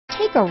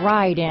Take a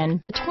ride in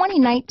the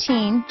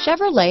 2019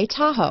 Chevrolet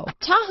Tahoe.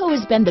 Tahoe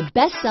has been the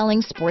best-selling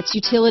sports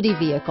utility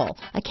vehicle,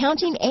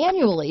 accounting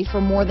annually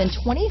for more than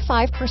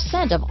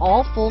 25% of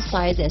all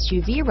full-size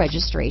SUV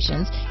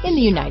registrations in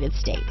the United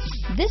States.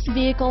 This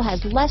vehicle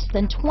has less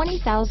than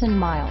 20,000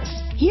 miles.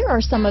 Here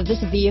are some of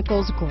this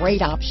vehicle's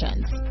great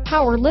options: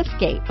 power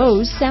liftgate,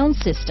 Bose sound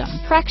system,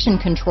 traction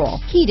control,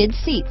 heated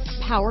seats,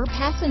 power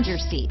passenger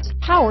seat,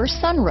 power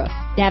sunroof,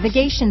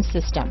 navigation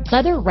system,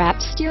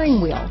 leather-wrapped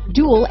steering wheel,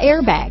 dual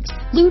airbags,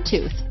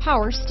 Bluetooth,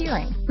 power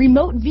steering,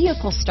 remote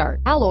vehicle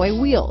start, alloy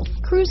wheels,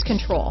 cruise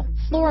control,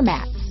 floor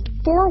mats,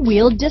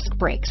 four-wheel disc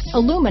brakes,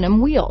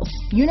 aluminum wheels,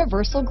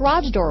 universal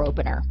garage door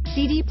opener,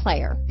 CD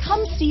player.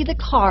 Come see the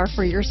car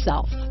for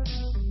yourself.